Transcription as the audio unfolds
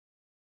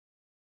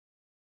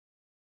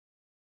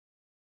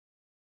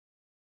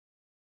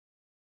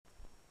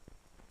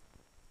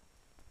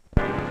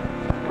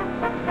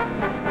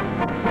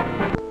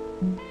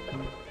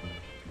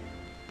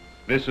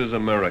This is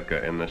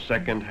America in the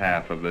second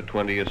half of the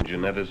 20th.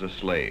 Jeanette is a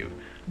slave,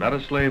 not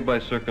a slave by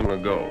circum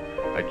ago,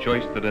 a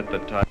choice that at the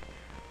time.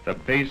 The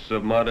pace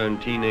of modern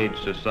teenage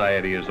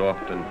society is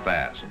often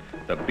fast.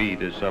 The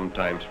beat is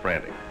sometimes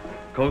frantic.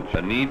 Culture,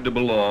 the need to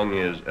belong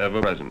is ever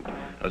present.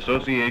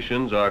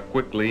 Associations are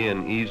quickly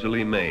and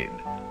easily made.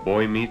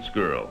 Boy meets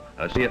girl.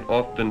 It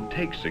often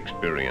takes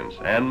experience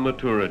and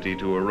maturity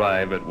to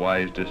arrive at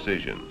wise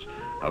decisions.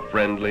 A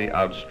friendly,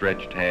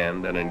 outstretched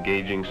hand, an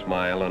engaging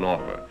smile, and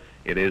offer.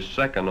 It is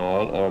second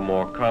all, or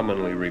more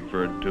commonly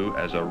referred to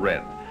as a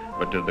red.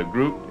 But to the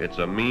group, it's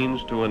a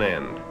means to an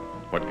end.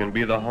 What can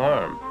be the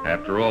harm?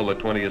 After all, the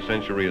 20th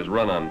century is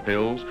run on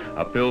pills.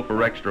 A pill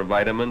for extra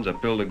vitamins, a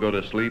pill to go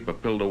to sleep, a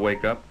pill to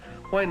wake up.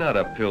 Why not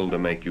a pill to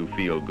make you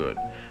feel good?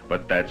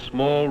 But that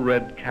small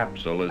red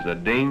capsule is a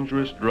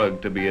dangerous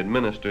drug to be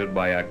administered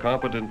by a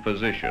competent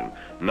physician,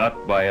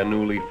 not by a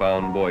newly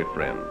found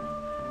boyfriend.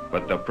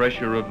 But the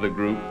pressure of the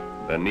group,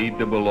 the need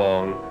to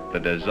belong, the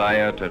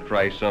desire to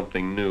try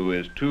something new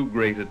is too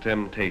great a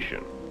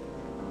temptation.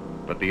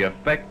 But the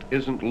effect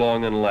isn't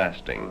long and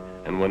lasting,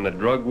 and when the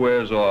drug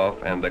wears off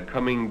and the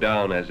coming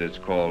down, as it's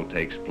called,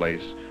 takes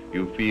place,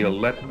 you feel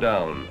let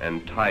down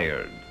and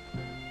tired.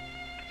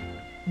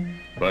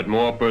 But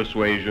more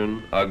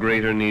persuasion, a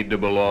greater need to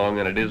belong,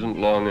 and it isn't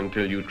long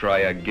until you try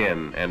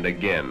again and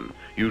again.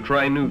 You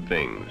try new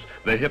things,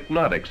 the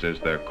hypnotics as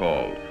they're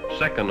called,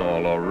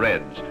 seconal or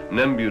reds,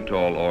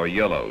 nembutol or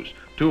yellows,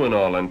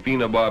 tuinol and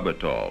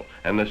phenobarbital,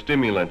 and the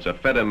stimulants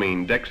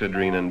amphetamine,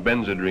 dexedrine, and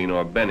benzedrine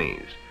or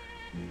bennies.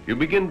 You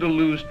begin to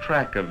lose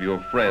track of your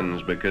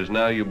friends because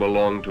now you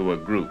belong to a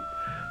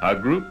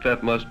group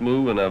that must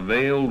move in a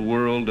veiled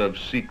world of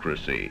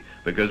secrecy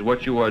because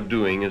what you are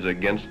doing is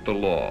against the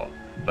law.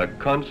 The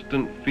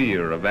constant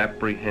fear of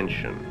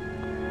apprehension.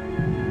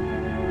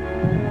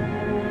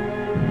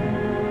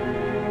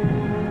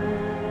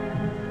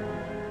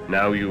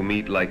 Now you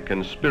meet like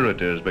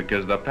conspirators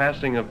because the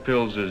passing of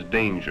pills is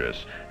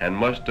dangerous and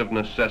must of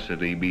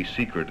necessity be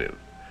secretive.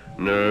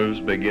 Nerves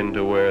begin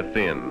to wear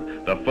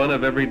thin. The fun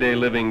of everyday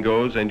living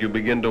goes, and you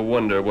begin to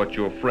wonder what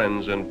your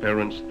friends and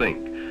parents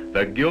think.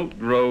 The guilt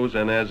grows,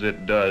 and as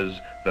it does,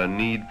 the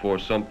need for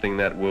something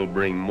that will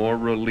bring more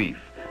relief,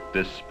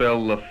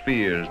 dispel the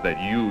fears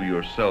that you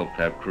yourself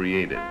have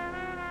created.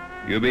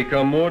 You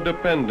become more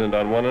dependent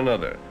on one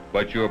another,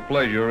 but your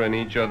pleasure in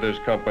each other's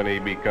company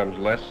becomes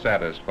less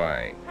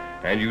satisfying,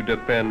 and you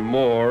depend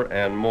more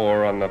and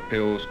more on the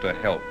pills to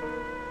help.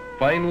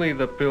 Finally,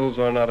 the pills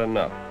are not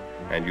enough,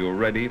 and you're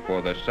ready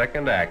for the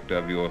second act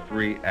of your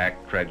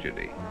three-act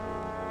tragedy.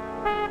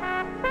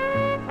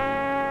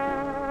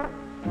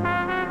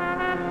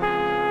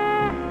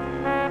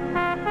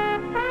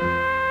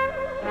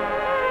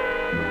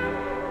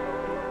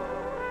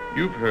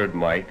 You've heard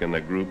Mike and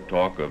the group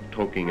talk of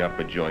toking up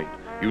a joint.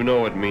 You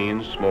know it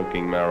means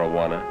smoking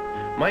marijuana.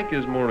 Mike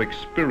is more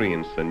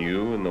experienced than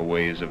you in the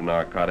ways of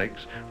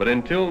narcotics, but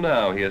until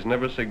now he has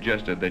never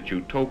suggested that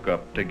you toke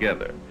up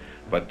together.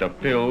 But the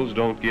pills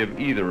don't give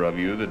either of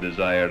you the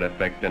desired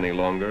effect any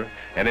longer,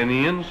 and in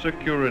the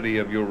insecurity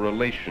of your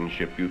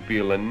relationship you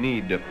feel a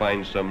need to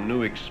find some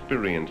new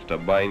experience to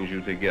bind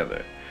you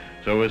together.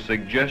 So a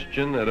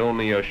suggestion that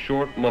only a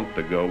short month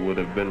ago would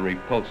have been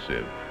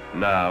repulsive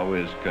now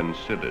is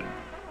considered.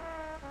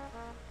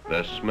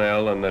 The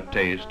smell and the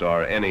taste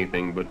are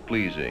anything but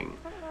pleasing.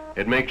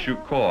 It makes you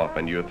cough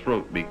and your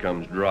throat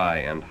becomes dry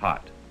and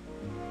hot.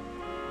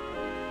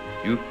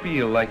 You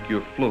feel like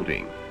you're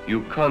floating.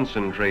 You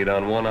concentrate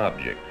on one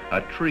object,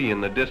 a tree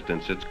in the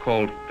distance. It's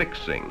called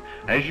fixing.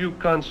 As you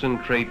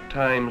concentrate,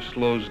 time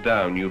slows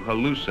down. You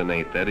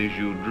hallucinate, that is,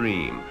 you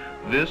dream.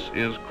 This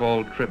is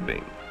called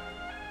tripping.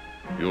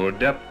 Your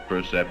depth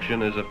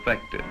perception is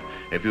affected.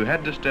 If you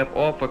had to step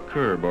off a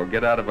curb or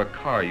get out of a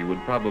car, you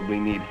would probably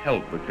need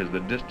help because the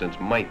distance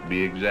might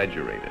be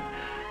exaggerated.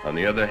 On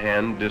the other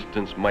hand,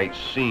 distance might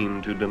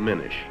seem to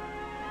diminish.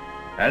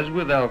 As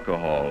with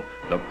alcohol,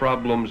 the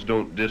problems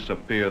don't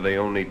disappear, they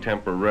only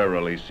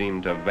temporarily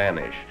seem to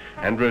vanish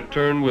and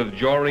return with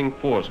jarring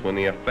force when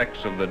the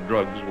effects of the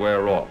drugs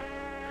wear off.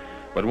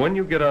 But when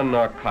you get on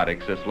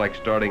narcotics, it's like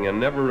starting a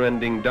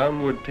never-ending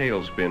downward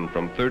tailspin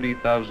from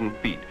 30,000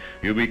 feet.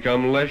 You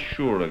become less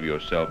sure of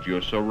yourself,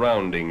 your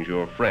surroundings,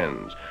 your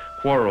friends.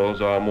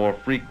 Quarrels are more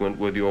frequent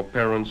with your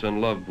parents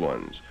and loved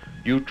ones.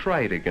 You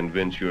try to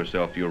convince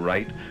yourself you're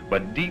right,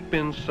 but deep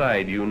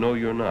inside you know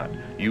you're not.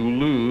 You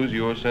lose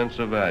your sense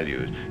of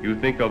values. You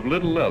think of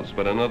little else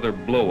but another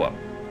blow-up,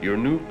 your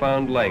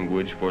newfound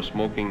language for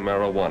smoking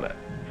marijuana.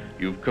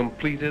 You've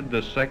completed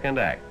the second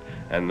act,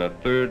 and the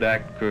third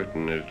act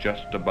curtain is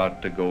just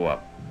about to go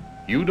up.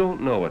 You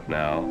don't know it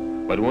now,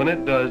 but when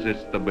it does,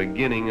 it's the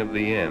beginning of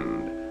the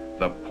end,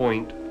 the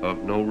point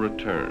of no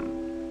return.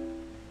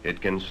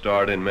 It can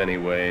start in many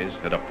ways,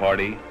 at a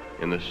party,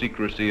 in the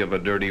secrecy of a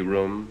dirty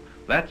room.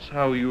 That's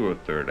how your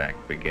third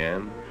act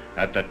began,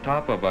 at the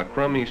top of a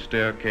crummy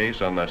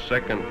staircase on the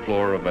second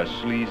floor of a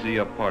sleazy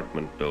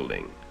apartment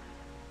building.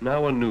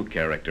 Now a new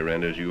character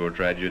enters your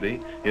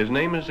tragedy. His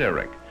name is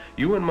Eric.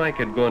 You and Mike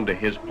had gone to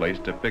his place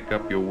to pick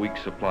up your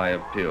week's supply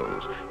of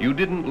pills. You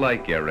didn't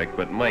like Eric,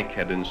 but Mike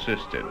had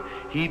insisted.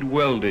 He'd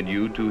welded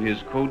you to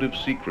his code of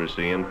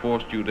secrecy and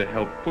forced you to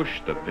help push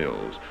the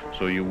pills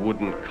so you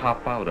wouldn't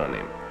cop out on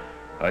him.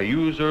 A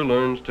user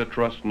learns to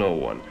trust no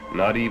one,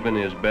 not even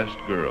his best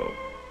girl.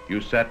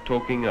 You sat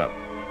toking up.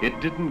 It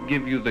didn't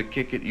give you the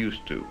kick it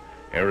used to.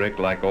 Eric,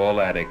 like all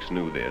addicts,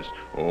 knew this.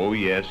 Oh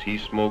yes, he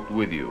smoked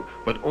with you,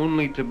 but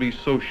only to be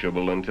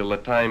sociable until the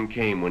time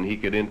came when he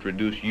could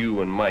introduce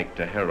you and Mike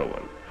to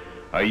heroin.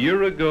 A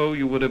year ago,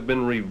 you would have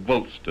been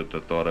revulsed at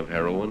the thought of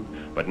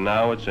heroin, but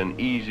now it's an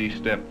easy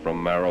step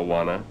from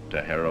marijuana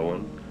to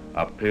heroin.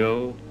 A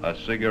pill, a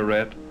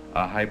cigarette,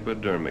 a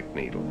hypodermic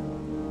needle.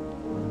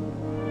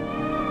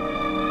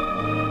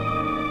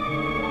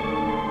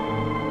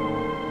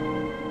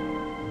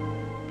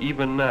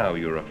 Even now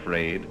you're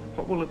afraid.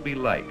 What will it be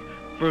like?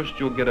 First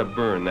you'll get a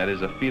burn, that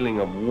is, a feeling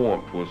of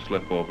warmth will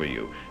slip over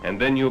you, and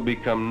then you'll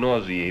become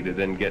nauseated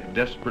and get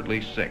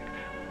desperately sick.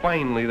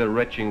 Finally the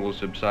retching will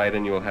subside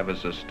and you'll have a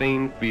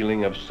sustained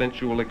feeling of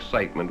sensual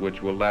excitement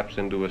which will lapse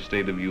into a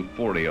state of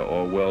euphoria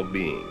or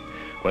well-being.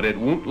 But it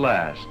won't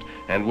last,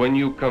 and when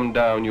you come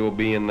down you'll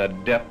be in the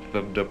depth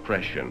of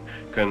depression,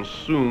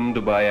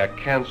 consumed by a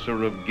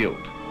cancer of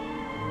guilt.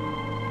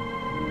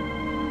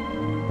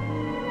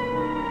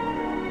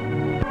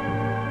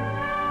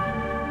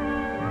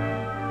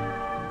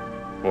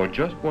 For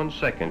just 1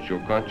 second, your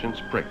conscience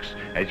pricks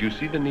as you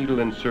see the needle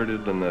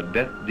inserted and the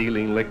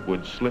death-dealing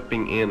liquid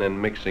slipping in and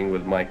mixing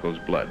with Michael's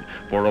blood.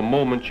 For a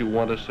moment, you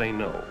want to say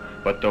no,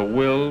 but the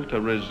will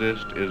to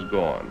resist is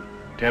gone.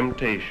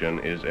 Temptation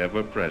is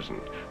ever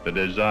present. The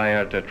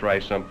desire to try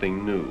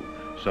something new,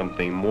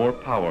 something more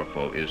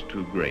powerful, is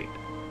too great.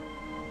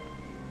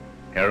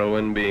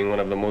 Heroin being one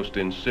of the most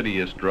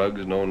insidious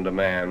drugs known to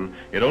man,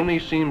 it only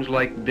seems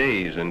like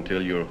days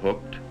until you're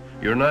hooked.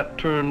 You're not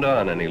turned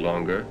on any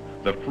longer.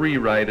 The free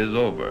ride is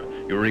over.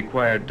 You're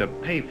required to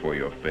pay for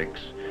your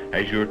fix.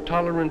 As your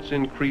tolerance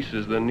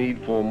increases, the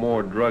need for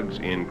more drugs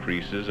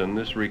increases, and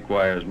this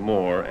requires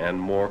more and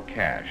more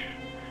cash.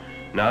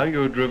 Now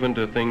you're driven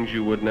to things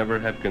you would never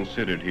have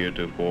considered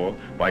heretofore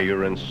by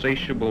your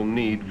insatiable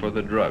need for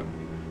the drug.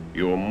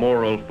 Your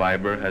moral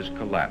fiber has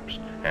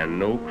collapsed, and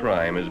no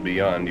crime is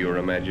beyond your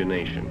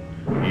imagination.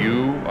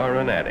 You are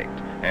an addict,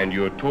 and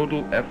your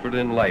total effort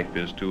in life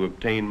is to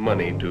obtain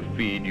money to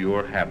feed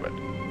your habit.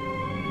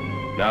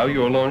 Now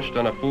you're launched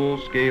on a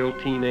full-scale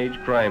teenage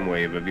crime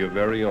wave of your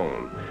very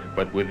own,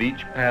 but with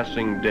each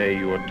passing day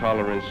your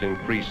tolerance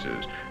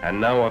increases, and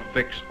now a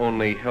fix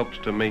only helps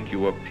to make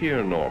you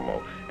appear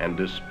normal and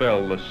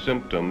dispel the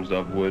symptoms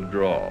of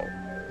withdrawal.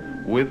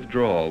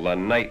 Withdrawal, the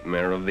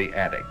nightmare of the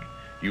addict.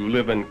 You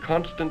live in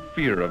constant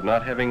fear of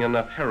not having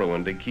enough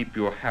heroin to keep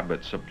your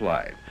habit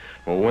supplied.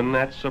 For when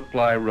that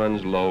supply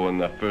runs low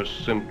and the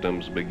first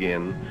symptoms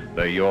begin,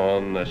 the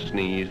yawn, the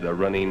sneeze, the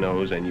runny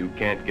nose, and you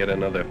can't get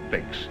another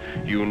fix,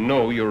 you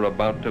know you're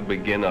about to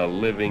begin a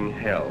living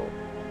hell.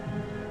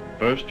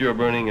 First you're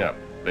burning up,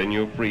 then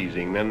you're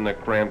freezing, then the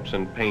cramps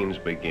and pains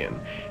begin.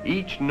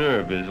 Each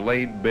nerve is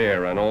laid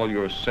bare and all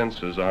your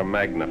senses are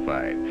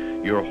magnified.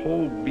 Your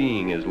whole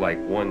being is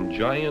like one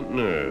giant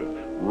nerve,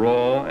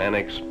 raw and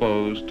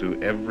exposed to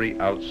every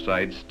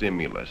outside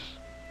stimulus.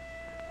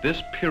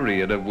 This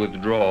period of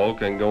withdrawal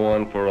can go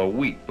on for a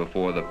week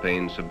before the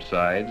pain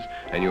subsides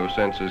and your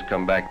senses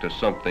come back to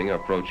something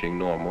approaching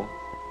normal.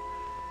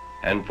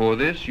 And for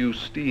this you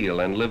steal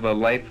and live a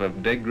life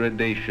of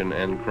degradation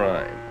and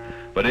crime.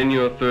 But in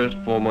your thirst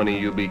for money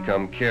you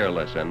become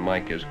careless and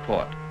Mike is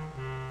caught.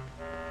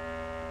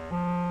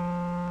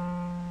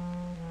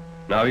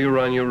 Now you're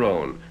on your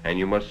own, and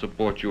you must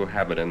support your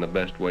habit in the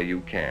best way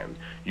you can.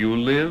 You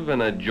live in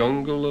a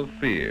jungle of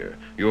fear.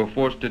 You're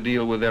forced to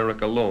deal with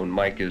Eric alone.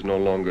 Mike is no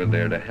longer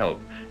there to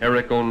help.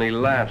 Eric only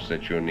laughs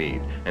at your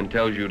need and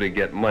tells you to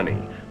get money.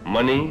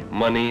 Money,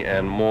 money,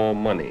 and more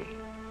money.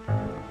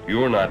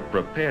 You're not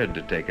prepared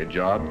to take a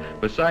job.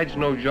 Besides,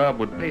 no job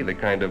would pay the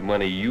kind of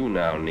money you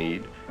now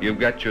need. You've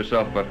got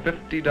yourself a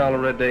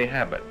 $50 a day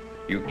habit.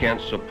 You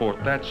can't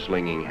support that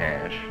slinging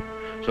hash.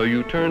 So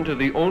you turn to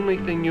the only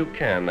thing you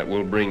can that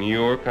will bring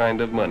your kind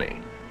of money.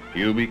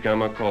 You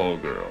become a call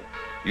girl.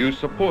 You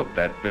support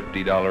that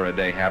 $50 a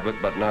day habit,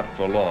 but not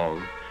for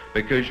long,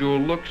 because your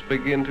looks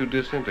begin to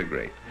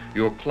disintegrate.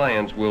 Your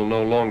clients will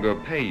no longer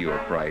pay your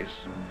price.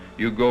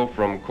 You go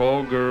from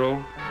call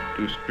girl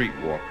to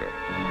streetwalker.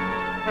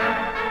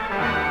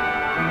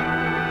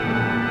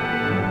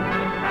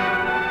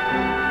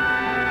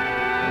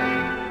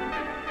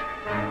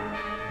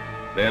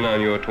 Then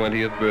on your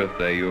 20th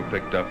birthday, you're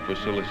picked up for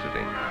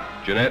soliciting.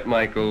 Jeanette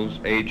Michaels,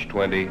 age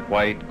 20,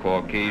 white,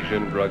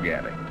 Caucasian drug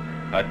addict.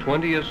 A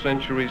 20th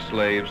century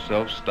slave,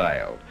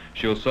 self-styled.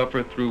 She'll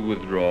suffer through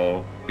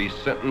withdrawal, be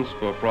sentenced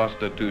for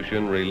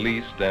prostitution,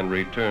 released, and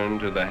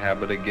returned to the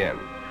habit again.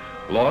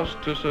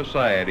 Lost to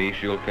society,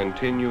 she'll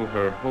continue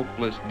her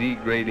hopeless,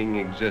 degrading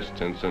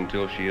existence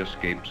until she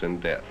escapes in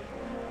death.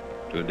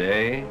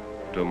 Today,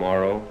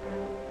 tomorrow,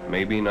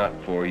 maybe not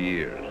for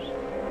years.